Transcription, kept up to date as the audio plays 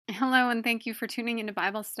Hello, and thank you for tuning into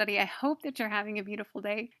Bible study. I hope that you're having a beautiful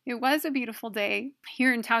day. It was a beautiful day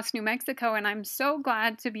here in Taos, New Mexico, and I'm so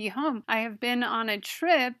glad to be home. I have been on a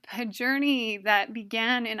trip, a journey that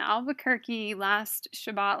began in Albuquerque last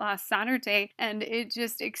Shabbat, last Saturday, and it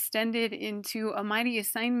just extended into a mighty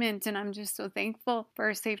assignment, and I'm just so thankful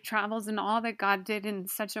for safe travels and all that God did in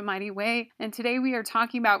such a mighty way. And today we are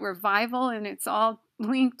talking about revival, and it's all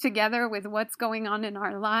linked together with what's going on in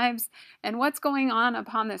our lives and what's going on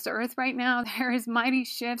upon this earth right now. There is mighty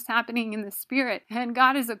shifts happening in the spirit, and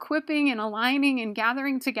God is equipping and aligning and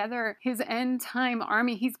gathering together his end time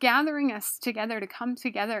army. He's gathering us together to come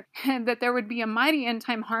together, and that there would be a mighty end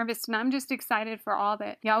time harvest. And I'm just excited for all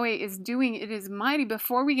that Yahweh is doing. It is mighty.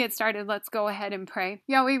 Before we get started, let's go ahead and pray.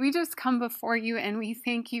 Yahweh, we just come before you and we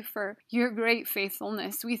thank you for your great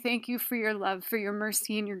faithfulness. We thank you for your love, for your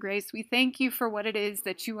mercy and your grace. We thank you for what it is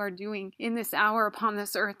that you are doing in this hour upon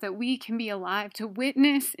this earth, that we can be alive to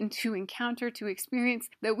witness and to encounter, to experience,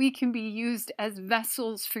 that we can be used as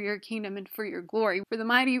vessels for your kingdom and for your glory, for the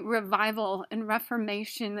mighty revival and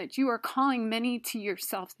reformation that you are calling many to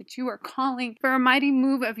yourself, that you are calling for a mighty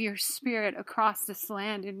move of your spirit across this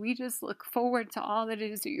land. And we just look forward to all that it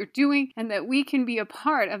is that you're doing, and that we can be a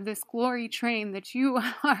part of this glory train that you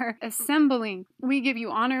are assembling. We give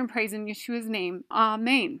you honor and praise in Yeshua's name.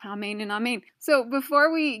 Amen. Amen and amen. So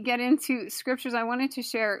before we get into scriptures, I wanted to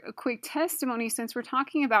share a quick testimony since we're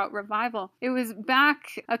talking about revival. It was back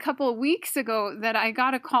a couple of weeks ago that I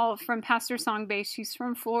got a call from Pastor Songbay. She's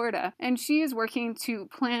from Florida, and she is working to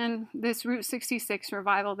plan this Route 66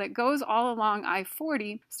 revival that goes all along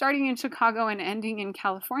I-40, starting in Chicago and ending in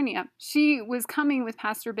California. She was coming with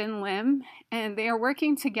Pastor Ben Lim, and they are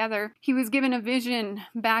working together. He was given a vision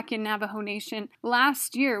back in Navajo Nation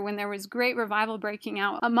last year when there was great revival breaking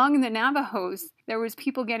out among the Navajos. There was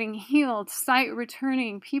people getting healed, sight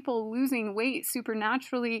returning, people losing weight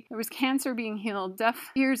supernaturally. There was cancer being healed,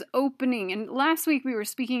 deaf ears opening. And last week we were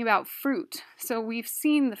speaking about fruit. So we've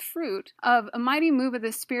seen the fruit of a mighty move of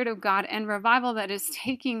the Spirit of God and revival that is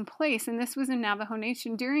taking place. And this was in Navajo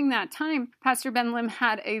Nation. During that time, Pastor Ben Lim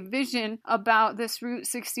had a vision about this Route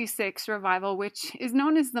 66 revival, which is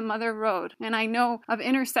known as the Mother Road. And I know of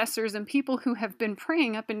intercessors and people who have been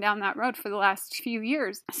praying up and down that road for the last few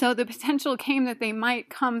years. So the potential came that they might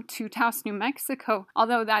come to Taos, New Mexico.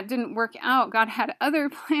 Although that didn't work out, God had other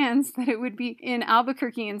plans that it would be in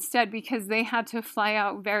Albuquerque instead, because they had to fly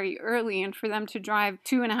out very early, and for them to drive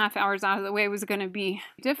 2.5 hours out of the way was going to be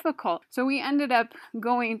difficult. So we ended up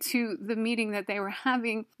going to the meeting that they were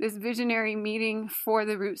having, this visionary meeting for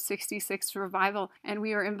the Route 66 revival, and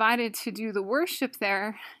we were invited to do the worship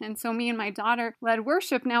there. And so me and my daughter led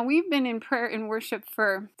worship. Now we've been in prayer and worship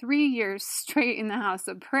for 3 years straight in the house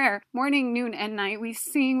of prayer, morning, noon, and night. We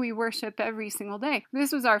sing, we worship every single day.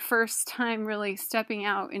 This was our first time really stepping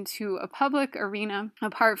out into a public arena,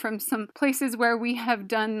 apart from some places where we have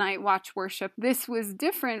done night watch worship. This was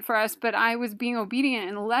different for us, but I was being obedient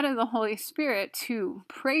and led of the Holy Spirit to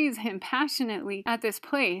praise Him passionately at this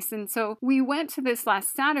place. And so we went to this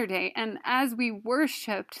last Saturday, and as we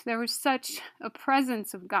worshiped, there was such a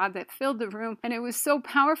presence of God that filled the room, and it was so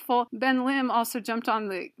powerful. Ben Lim also jumped on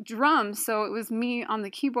the drums, so it was me on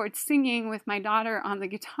the keyboard singing with my daughter on the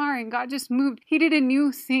guitar, and God just moved. He did a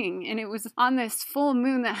new thing, and it was on this full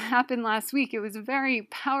moon that happened last week. It was a very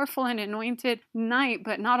powerful and anointed night,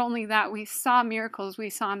 but not only that, we saw miracles. We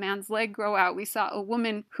saw a man's leg grow out. We saw a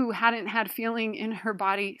woman who hadn't had feeling in her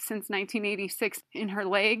body since 1986 in her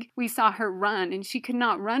leg. We saw her run, and she could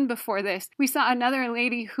not run before this. We saw another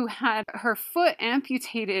lady who had her foot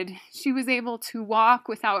amputated. She was able to walk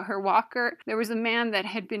without her walker. There was a man that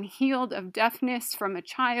had been healed of deafness from a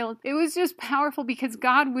child. It was just powerful because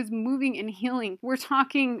God was moving and healing. We're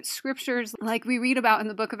talking scriptures like we read about in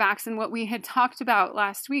the book of Acts, and what we had talked about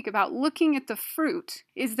last week about looking at the fruit.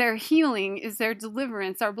 Is there healing? Is there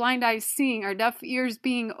deliverance? Are blind eyes seeing? Are deaf ears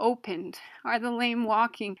being opened? Are the lame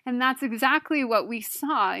walking? And that's exactly what we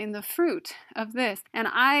saw in the fruit of this. And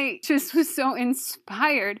I just was so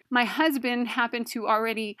inspired. My husband happened to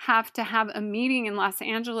already have to have a meeting in Los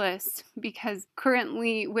Angeles because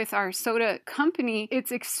currently with our soda company,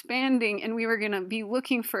 it's expanding, and we were going to be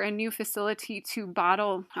looking for a new facility to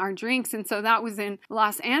bottle our drinks. And so that was in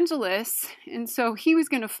Los Angeles. And so he was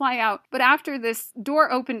going to fly out. But after this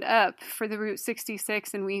door opened up for the Route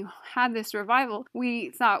 66 and we had this revival, we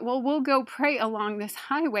thought, well, we'll go pray along this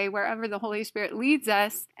highway wherever the Holy Spirit leads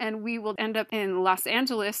us, and we will end up in Los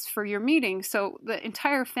Angeles for your meeting. So the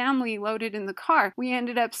entire family loaded in the car. We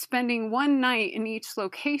ended up spending one night in each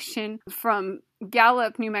location from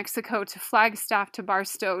Gallup, New Mexico, to Flagstaff, to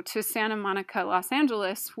Barstow, to Santa Monica, Los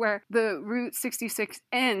Angeles, where the Route 66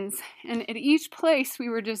 ends. And at each place, we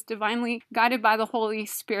were just divinely guided by the Holy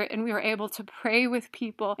Spirit, and we were able to pray with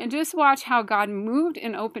people and just watch how God moved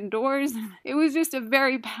and opened doors. It was just a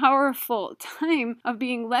very powerful time of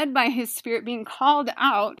being led by His Spirit, being called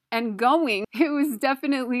out and going. It was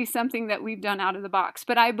definitely something that we've done out of the box.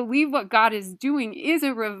 But I believe what God is doing is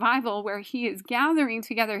a revival where He is gathering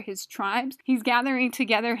together His tribes. He's gathering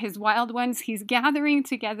together His wild ones. He's gathering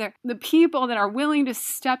together the people that are willing to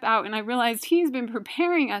step out. And I realized He's been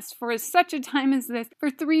preparing us for such a time as this for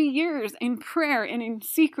 3 years in prayer and in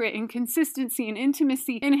secret and consistency and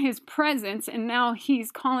intimacy in His presence. And now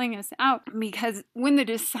He's calling us out, because when the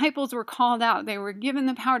disciples were called out, they were given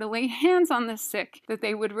the power to lay hands on the sick, that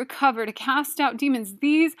they would recover, to cast out demons.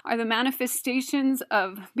 These are the manifestations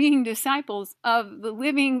of being disciples of the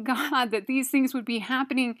living God, that these things would be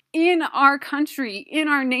happening in our country, in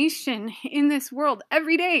our nation, in this world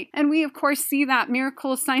every day. And we, of course, see that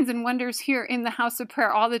miracles, signs, and wonders here in the house of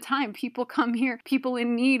prayer all the time. People come here, people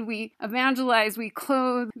in need. We evangelize, we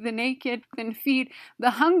clothe the naked and feed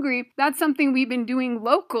the hungry. That's something we've been doing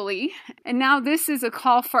locally. And now this is a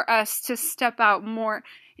call for us to step out more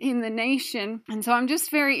in the nation. And so I'm just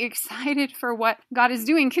very excited for what God is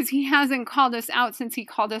doing, because He hasn't called us out since He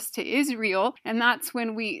called us to Israel. And that's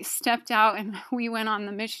when we stepped out and we went on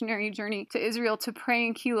the missionary journey to Israel to pray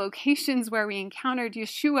in key locations where we encountered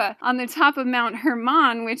Yeshua on the top of Mount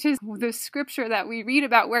Hermon, which is the scripture that we read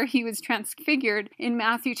about where He was transfigured in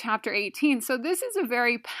Matthew chapter 18. So this is a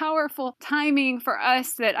very powerful timing for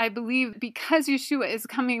us, that I believe because Yeshua is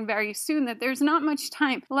coming very soon, that there's not much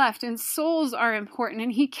time left, and souls are important,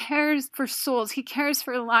 and He cares for souls. He cares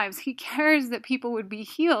for lives. He cares that people would be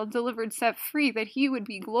healed, delivered, set free, that He would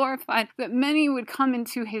be glorified, that many would come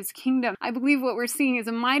into His kingdom. I believe what we're seeing is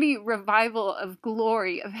a mighty revival of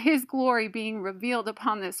glory, of His glory being revealed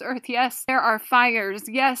upon this earth. Yes, there are fires.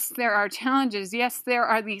 Yes, there are challenges. Yes, there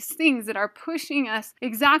are these things that are pushing us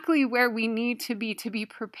exactly where we need to be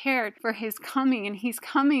prepared for His coming, and He's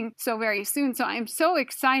coming so very soon. So I'm so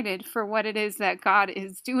excited for what it is that God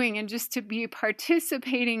is doing, and just to be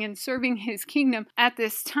participating and serving His kingdom at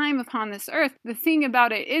this time upon this earth. The thing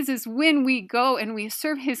about it is when we go and we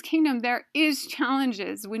serve His kingdom, there is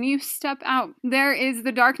challenges. When you step out, there is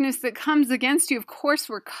the darkness that comes against you. Of course,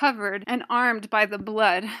 we're covered and armed by the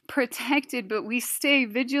blood, protected, but we stay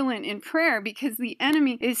vigilant in prayer, because the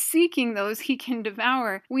enemy is seeking those he can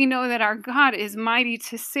devour. We know that our God is mighty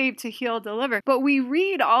to save, to heal, deliver. But we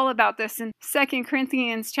read all about this in 2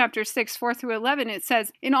 Corinthians chapter 6, 4 through 11. It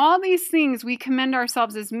says, "In all these things we commend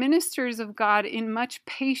ourselves as ministers of God in much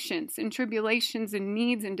patience, in tribulations, in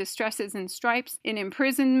needs, in distresses, in stripes, in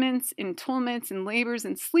imprisonments, in tumults, in labors,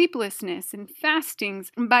 in sleeplessness, in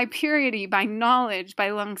fastings, by purity, by knowledge, by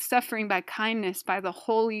long-suffering, by kindness, by the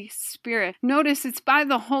Holy Spirit." Notice it's by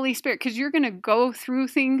the Holy Spirit, because you're going to go through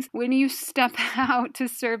things when you step out to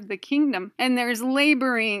serve the kingdom. And there's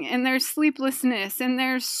laboring, and there's sleeplessness, and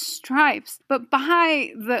there's stripes. But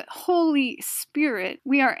by the Holy Spirit,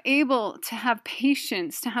 we are able to have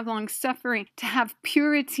patience, to have long suffering, to have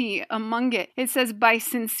purity among it. It says by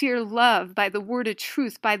sincere love, by the word of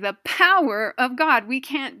truth, by the power of God. We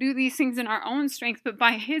can't do these things in our own strength, but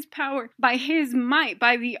by His power, by His might,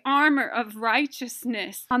 by the armor of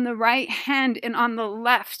righteousness on the right hand and on the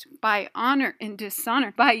left, by honor and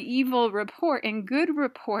dishonor, by evil report and good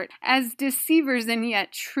report, as deceivers and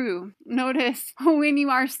yet true. Notice when you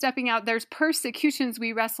are stepping out, there's persecutions.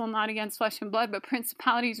 We wrestle not against flesh and blood, but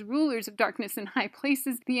principalities, rulers of darkness in high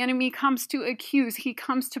places. The enemy comes to accuse. He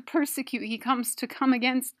comes to persecute. He comes to come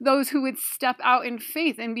against those who would step out in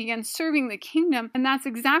faith and begin serving the kingdom. And that's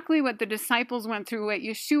exactly what the disciples went through, what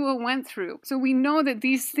Yeshua went through. So we know that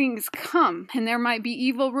these things come, and there might be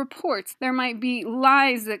evil reports. There might be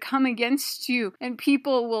lies that come against you, and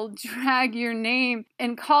people will drag your name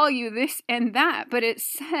and call you this and that. But it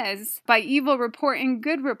says by evil report and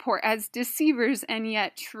good report, as deceivers and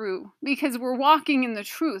yet true. Because we're walking in the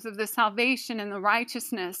truth of the salvation and the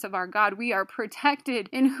righteousness of our God. We are protected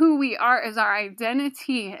in who we are as our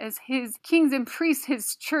identity, as His kings and priests,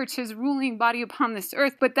 His church, His ruling body upon this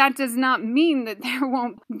earth. But that does not mean that there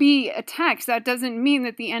won't be attacks. That doesn't mean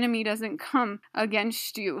that the enemy doesn't come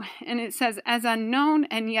against you. And it says, as unknown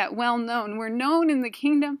and yet well known. We're known in the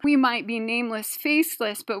kingdom. We might be nameless,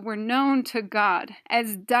 faceless, but we're known to God.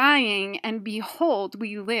 As dying, and behold,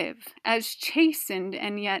 we live. As chastened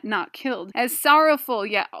and yet not killed. As sorrowful,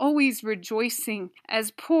 yet always rejoicing. nothing,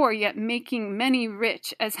 as poor yet making many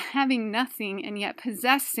rich, as having nothing and yet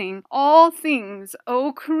possessing all things.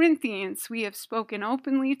 O Corinthians, we have spoken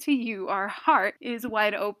openly to you. Our heart is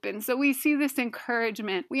wide open. So we see this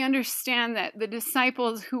encouragement. We understand that the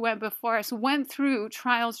disciples who went before us went through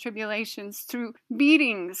trials, tribulations, through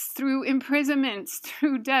beatings, through imprisonments,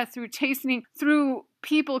 through death, through chastening, through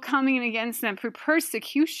people coming against them, through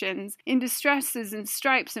persecutions, in distresses and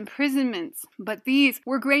stripes, imprisonments. But these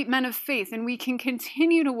were great men of faith, and we can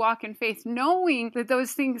continue to walk in faith, knowing that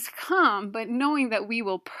those things come, but knowing that we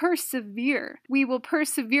will persevere. We will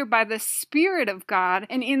persevere by the Spirit of God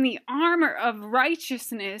and in the armor of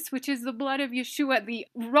righteousness, which is the blood of Yeshua, the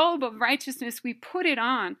robe of righteousness. We put it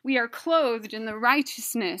on. We are clothed in the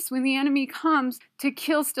righteousness. When the enemy comes to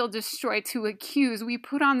kill, steal, destroy, to accuse, we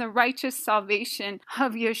put on the righteous salvation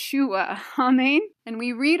of Yeshua. Amen. And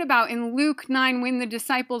we read about in Luke 9 when the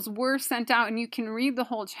disciples were sent out, and you can read the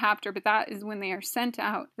whole chapter, but that is when they are sent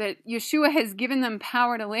out, that Yeshua has given them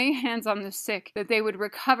power to lay hands on the sick, that they would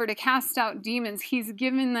recover, to cast out demons. He's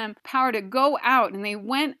given them power to go out, and they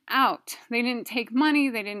went out. They didn't take money.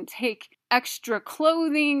 They didn't take extra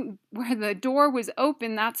clothing. Where the door was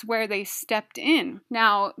open, that's where they stepped in.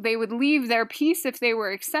 Now, they would leave their peace if they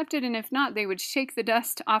were accepted, and if not, they would shake the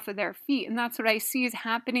dust off of their feet. And that's what I see is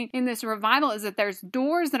happening in this revival, is that there's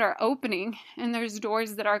doors that are opening and there's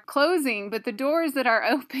doors that are closing, but the doors that are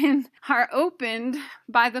opened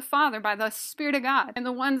by the Father, by the Spirit of God. And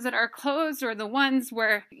the ones that are closed are the ones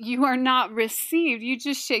where you are not received. You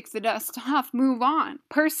just shake the dust off, move on,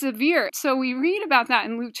 persevere. So we read about that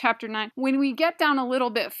in Luke chapter 9. When we get down a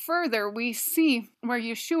little bit further, we see where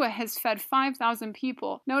Yeshua has fed 5,000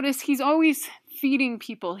 people. Notice he's always feeding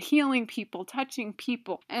people, healing people, touching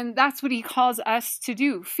people. And that's what he calls us to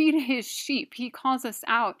do. Feed his sheep. He calls us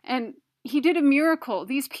out. And he did a miracle.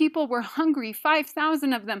 These people were hungry,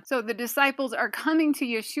 5,000 of them. So the disciples are coming to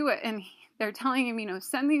Yeshua and they're telling him,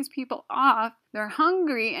 send these people off. They're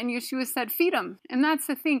hungry, and Yeshua said, feed them. And that's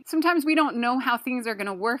the thing. Sometimes we don't know how things are going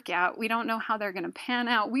to work out. We don't know how they're going to pan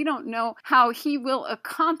out. We don't know how he will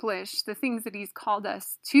accomplish the things that he's called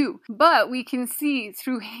us to. But we can see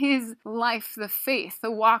through his life, the faith, the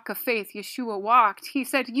walk of faith Yeshua walked. He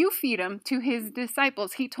said, you feed them to his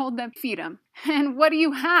disciples. He told them, feed them. And what do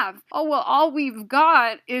you have? Oh, well, all we've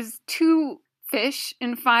got is 2 fish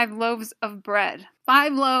and 5 loaves of bread.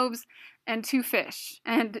 5 loaves and 2 fish.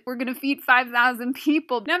 And we're going to feed 5,000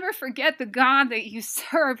 people. Never forget the God that you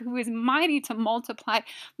serve, who is mighty to multiply,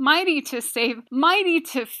 mighty to save, mighty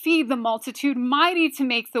to feed the multitude, mighty to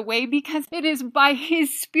make the way, because it is by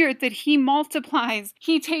his Spirit that he multiplies.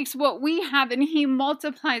 He takes what we have and he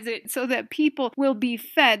multiplies it so that people will be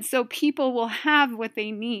fed, so people will have what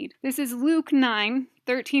they need. This is Luke 9.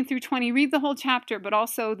 13 through 20. Read the whole chapter, but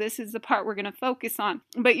also this is the part we're going to focus on.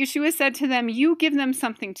 But Yeshua said to them, you give them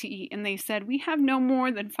something to eat. And they said, we have no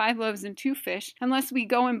more than 5 loaves and 2 fish, unless we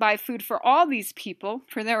go and buy food for all these people,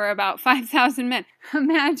 for there were about 5,000 men.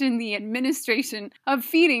 Imagine the administration of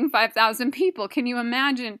feeding 5,000 people. Can you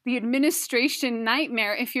imagine the administration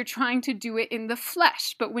nightmare if you're trying to do it in the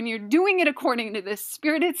flesh? But when you're doing it according to the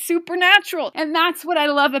Spirit, it's supernatural. And that's what I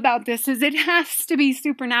love about this, is it has to be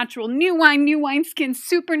supernatural. New wineskin,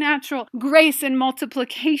 supernatural grace and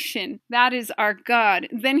multiplication. That is our God.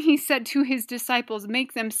 Then he said to his disciples,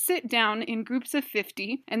 make them sit down in groups of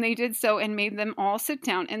 50. And they did so and made them all sit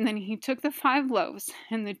down. And then he took the 5 loaves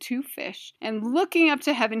and the 2 fish, and looking up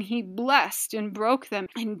to heaven, he blessed and broke them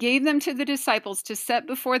and gave them to the disciples to set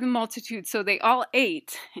before the multitude. So they all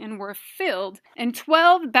ate and were filled. And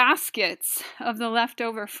 12 baskets of the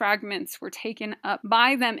leftover fragments were taken up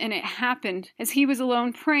by them. And it happened as he was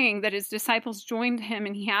alone praying that his disciples joined him,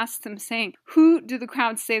 and he asked them, saying, who do the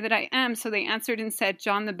crowd say that I am? So they answered and said,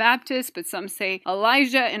 John the Baptist, but some say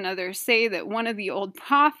Elijah, and others say that one of the old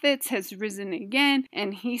prophets has risen again.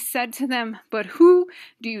 And he said to them, but who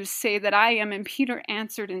do you say that I am? And Peter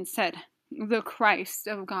answered and said, the Christ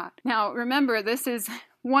of God. Now remember, this is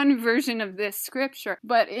one version of this scripture,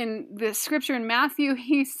 but in the scripture in Matthew,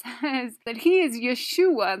 he says that he is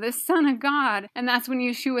Yeshua, the Son of God. And that's when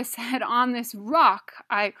Yeshua said, on this rock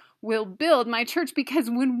I will build my church, because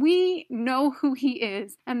when we know who he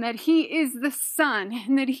is and that he is the Son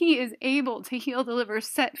and that he is able to heal, deliver,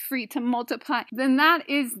 set free, to multiply, then that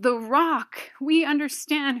is the rock. We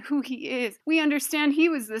understand who he is. We understand he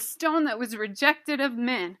was the stone that was rejected of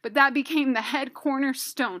men, but that became the head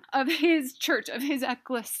cornerstone of his church, of his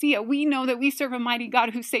ecclesia. We know that we serve a mighty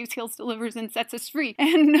God who saves, heals, delivers, and sets us free.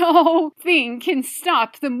 And no thing can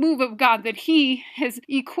stop the move of God that he has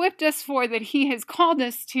equipped us for, that he has called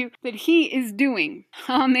us to. glory that he is doing.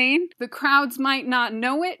 Amen. The crowds might not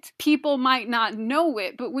know it. People might not know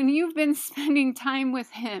it. But when you've been spending time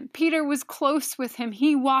with him, Peter was close with him.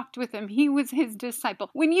 He walked with him. He was his disciple.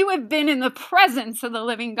 When you have been in the presence of the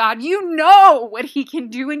living God, you know what he can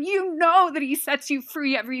do. And you know that he sets you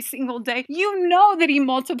free every single day. You know that he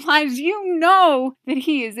multiplies. You know that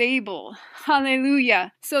he is able.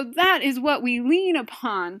 Hallelujah. So that is what we lean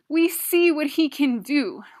upon. We see what he can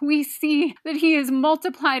do. We see that he is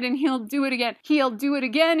multiplied and he'll do it again. He'll do it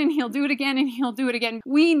again and he'll do it again and he'll do it again.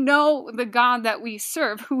 We know the God that we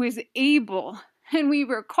serve who is able. And we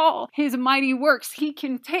recall his mighty works. He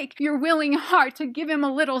can take your willing heart to give him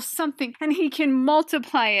a little something and he can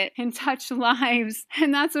multiply it and touch lives.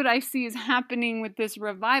 And that's what I see is happening with this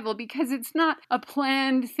revival, because it's not a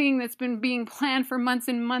planned thing that's been being planned for months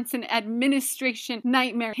and months, an administration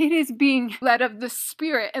nightmare. It is being led of the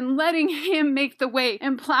Spirit and letting him make the way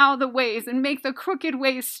and plow the ways and make the crooked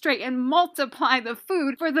ways straight and multiply the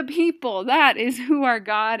food for the people. That is who our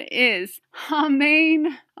God is.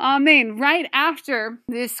 Amen. Amen. Right after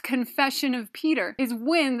this confession of Peter is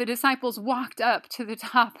when the disciples walked up to the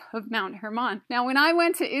top of Mount Hermon. Now, when I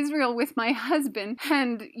went to Israel with my husband,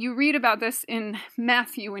 and you read about this in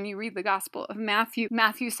Matthew, when you read the Gospel of Matthew,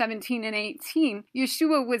 Matthew 17 and 18,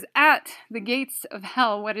 Yeshua was at the gates of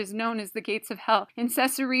hell, what is known as the gates of hell, in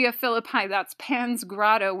Caesarea Philippi. That's Pan's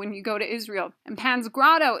Grotto when you go to Israel. And Pan's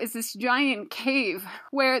Grotto is this giant cave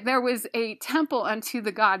where there was a temple unto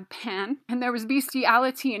the god Pan, and there was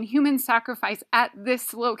bestiality and human sacrifice at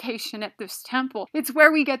this location, at this temple. It's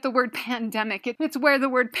where we get the word pandemic. It's where the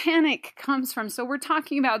word panic comes from. So we're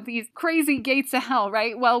talking about these crazy gates of hell,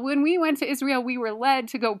 right? Well, when we went to Israel, we were led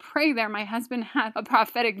to go pray there. My husband had a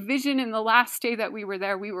prophetic vision in the last day that we were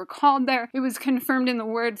there. We were called there. It was confirmed in the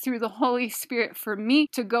word through the Holy Spirit for me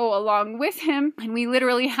to go along with him. And we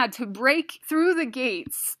literally had to break through the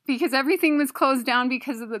gates because everything was closed down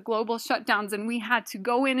because of the global shutdowns. And we had to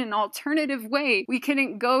go in an alternative way. We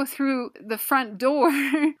couldn't go through the front door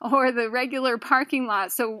or the regular parking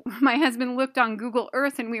lot. So my husband looked on Google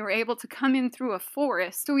Earth and we were able to come in through a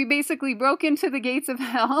forest. So we basically broke into the gates of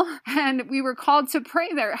hell and we were called to pray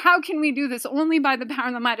there. How can we do this? Only by the power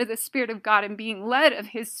and the might of the Spirit of God and being led of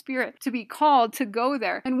his Spirit to be called to go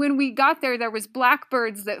there. And when we got there, there was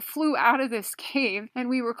blackbirds that flew out of this cave and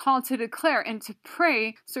we were called to declare and to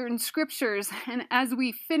pray certain scriptures. And as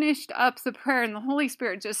we finished up the prayer and the Holy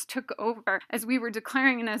Spirit just took over as we were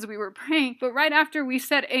declaring and as we were praying. But right after we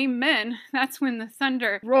said amen, that's when the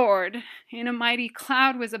thunder roared and a mighty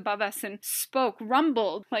cloud was above us and spoke,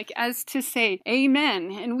 rumbled, like as to say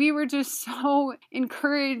amen. And we were just so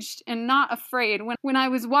encouraged and not afraid. When I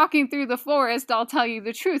was walking through the forest, I'll tell you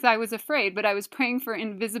the truth, I was afraid, but I was praying for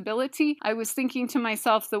invisibility. I was thinking to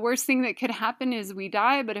myself, the worst thing that could happen is we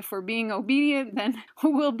die, but if we're being obedient, then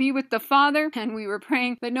we'll be with the Father. And we were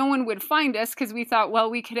praying that no one would find us because we thought, well,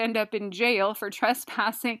 we could end up in jail for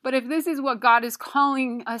trespassing. But if this is what God is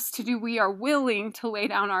calling us to do, we are willing to lay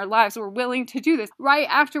down our lives. We're willing to do this. Right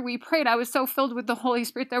after we prayed, I was so filled with the Holy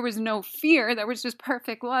Spirit. There was no fear. There was just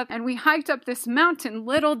perfect love. And we hiked up this mountain.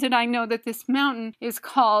 Little did I know that this mountain is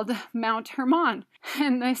called Mount Hermon.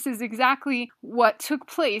 And this is exactly what took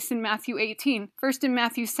place in Matthew 18. First in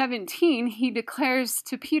Matthew 17, he declares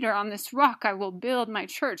to Peter, on this rock I will build my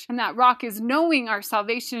church. And that rock is knowing our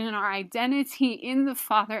salvation and our identity in the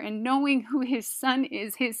Father and knowing who his Son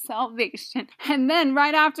is, his salvation. And then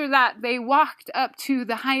right after that, they walked up to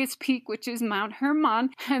the highest peak, which is Mount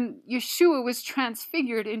Hermon, and Yeshua was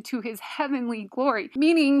transfigured into his heavenly glory,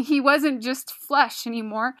 meaning he wasn't just flesh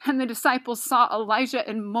anymore. And the disciples saw Elijah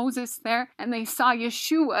and Moses there, and they saw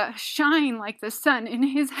Yeshua shine like the sun in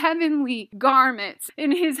his heavenly garments,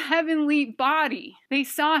 in his heavenly body. They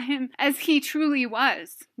saw him as he truly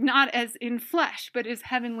was, not as in flesh, but his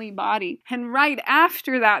heavenly body. And right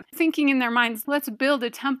after that, thinking in their minds, let's build a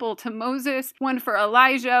temple to Moses, one for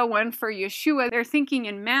Elijah, one for Yeshua. They're thinking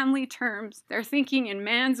in manly terms. They're thinking in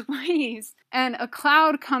man's ways. And a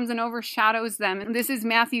cloud comes and overshadows them. And this is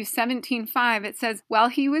Matthew 17:5. It says, while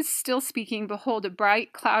he was still speaking, behold, a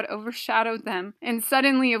bright cloud overshadowed them. And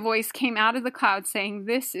suddenly a voice came out of the cloud saying,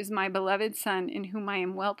 this is my beloved Son, in whom I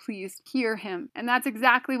am well pleased. Hear him. And that's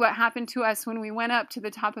exactly what happened to us when we went up to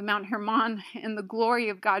the top of Mount Hermon and the glory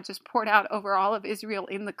of God just poured out over all of Israel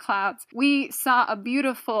in the clouds. We saw a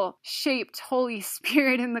beautiful shaped Holy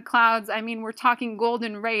Spirit in the clouds. I mean, we're talking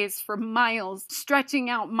golden rays for miles, stretching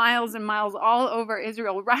out miles and miles all over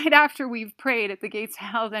Israel. Right after we've prayed at the gates of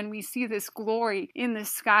hell, then we see this glory in the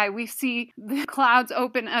sky. We see the clouds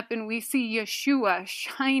open up and we see Yeshua Yeshua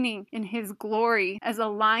shining in his glory as a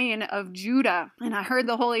Lion of Judah. And I heard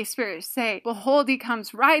the Holy Spirit say, behold, he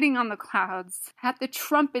comes riding on the clouds. At the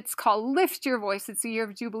trumpet's call, lift your voice. It's the year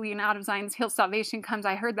of Jubilee, and out of Zion's hill salvation comes.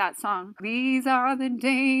 I heard that song. These are the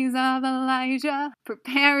days of Elijah,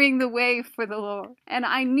 preparing the way for the Lord. And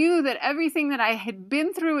I knew that everything that I had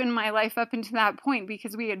been through in my life up until that point,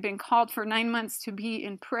 because we had been called for 9 months to be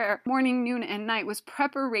in prayer, morning, noon, and night, was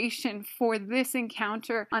preparation for this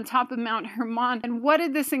encounter on top of Mount Hermon. And what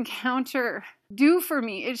did this encounter do for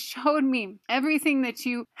me? It showed me everything that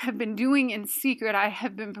you have been doing in secret. I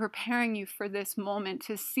have been preparing you for this moment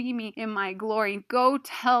to see me in my glory. Go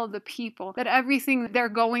tell the people that everything they're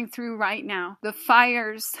going through right now, the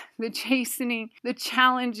fires, the chastening, the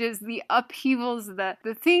challenges, the upheavals, the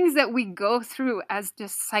things that we go through as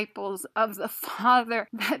disciples of the Father,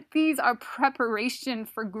 that these are preparation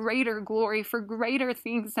for greater glory, for greater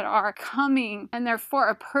things that are coming, and they're for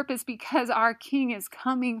a purpose, because our King is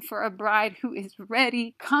coming for a bride who is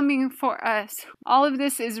ready, coming for us. All of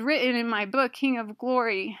this is written in my book, King of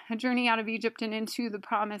Glory, A Journey Out of Egypt and Into the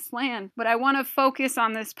Promised Land. But I want to focus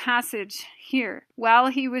on this passage here. While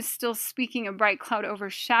he was still speaking, a bright cloud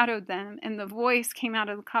overshadowed them, and the voice came out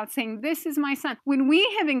of the cloud saying, this is my son. When we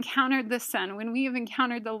have encountered the Son, when we have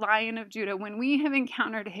encountered the Lion of Judah, when we have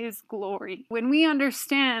encountered his glory, when we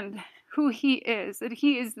understand who he is, that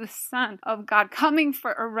he is the Son of God coming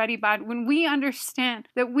for a ready bride, when we understand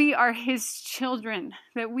that we are his children,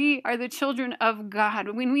 that we are the children of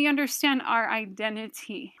God, when we understand our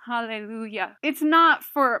identity, hallelujah. It's not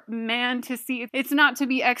for man to see, it's not to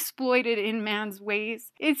be exploited in man's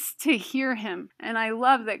ways, it's to hear him. And I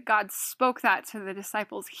love that God spoke that to the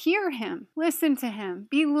disciples. Hear him, listen to him,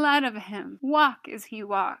 be led of him, walk as he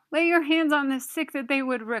walked. Lay your hands on the sick that they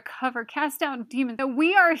would recover, cast out demons. That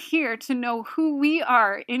we are here to know who we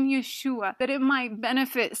are in Yeshua, that it might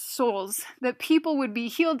benefit souls, that people would be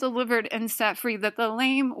healed, delivered, and set free, that the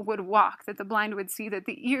lame would walk, that the blind would see, that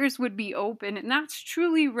the ears would be open. And that's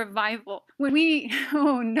truly revival. When we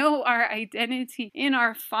know our identity in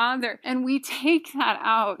our Father, and we take that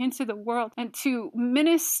out into the world and to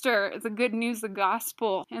minister the good news, the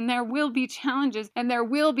gospel, and there will be challenges and there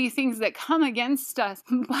will be things that come against us,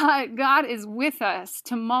 but God is with us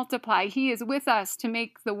to multiply. He is with us to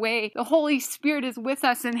make the way. The Holy Spirit is with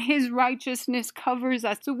us, and his righteousness covers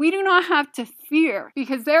us. So we do not have to fear,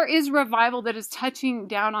 because there is revival that is touching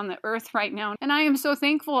down on the earth right now. And I am so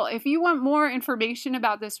thankful. If you want more information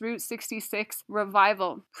about this Route 66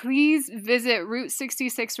 revival, please visit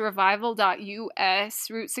route66revival.us,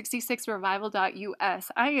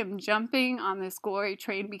 route66revival.us. I am jumping on this glory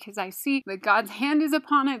train because I see that God's hand is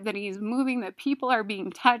upon it, that he is moving, that people are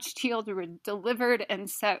being touched, healed, delivered, and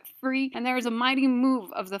set free. And there is a mighty move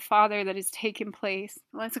of the Father that has taken place.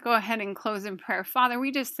 Let's go ahead and close in prayer. Father,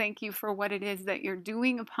 we just thank you for what it is that you're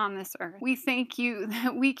doing upon this earth. We thank you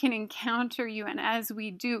that we can encounter you, and as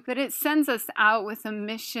we do, that it sends us out with a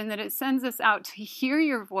mission, that it sends us out to hear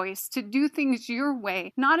your voice, to do things your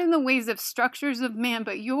way, not in the ways of structures of man,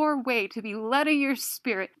 but your way, to be led of your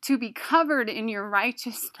Spirit, to be covered in your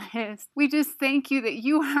righteousness. We just thank you that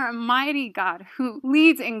you are a mighty God who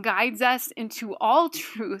leads and guides us into all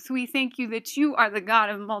truth. We thank you that you are the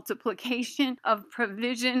God of multiplication, of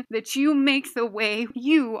provision, that you make the way.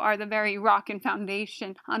 You are the very rock and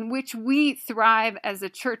foundation on which we thrive as a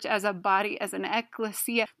church, as a body, as an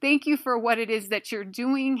ecclesia. Thank you for what it is that you're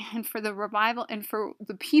doing, and for the revival, and for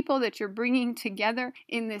the people that you're bringing together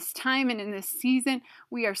in this time and in this season.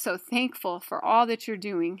 We are so thankful for all that you're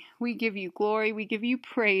doing. We give you glory. We give you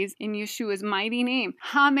praise in Yeshua's mighty name.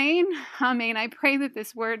 Amen. Amen. I pray that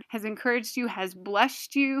this word has encouraged you, has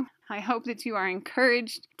blessed you. I hope that you are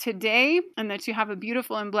encouraged today and that you have a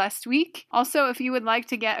beautiful and blessed week. Also, if you would like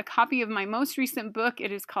to get a copy of my most recent book, it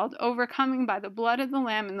is called Overcoming by the Blood of the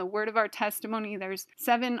Lamb and the Word of Our Testimony. There's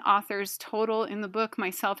 7 authors total in the book,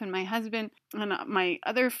 myself and my husband and my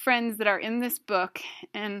other friends that are in this book.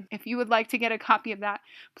 And if you would like to get a copy of that,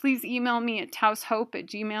 please email me at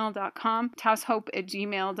taushope@gmail.com,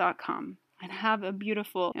 taushope@gmail.com. And have a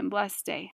beautiful and blessed day.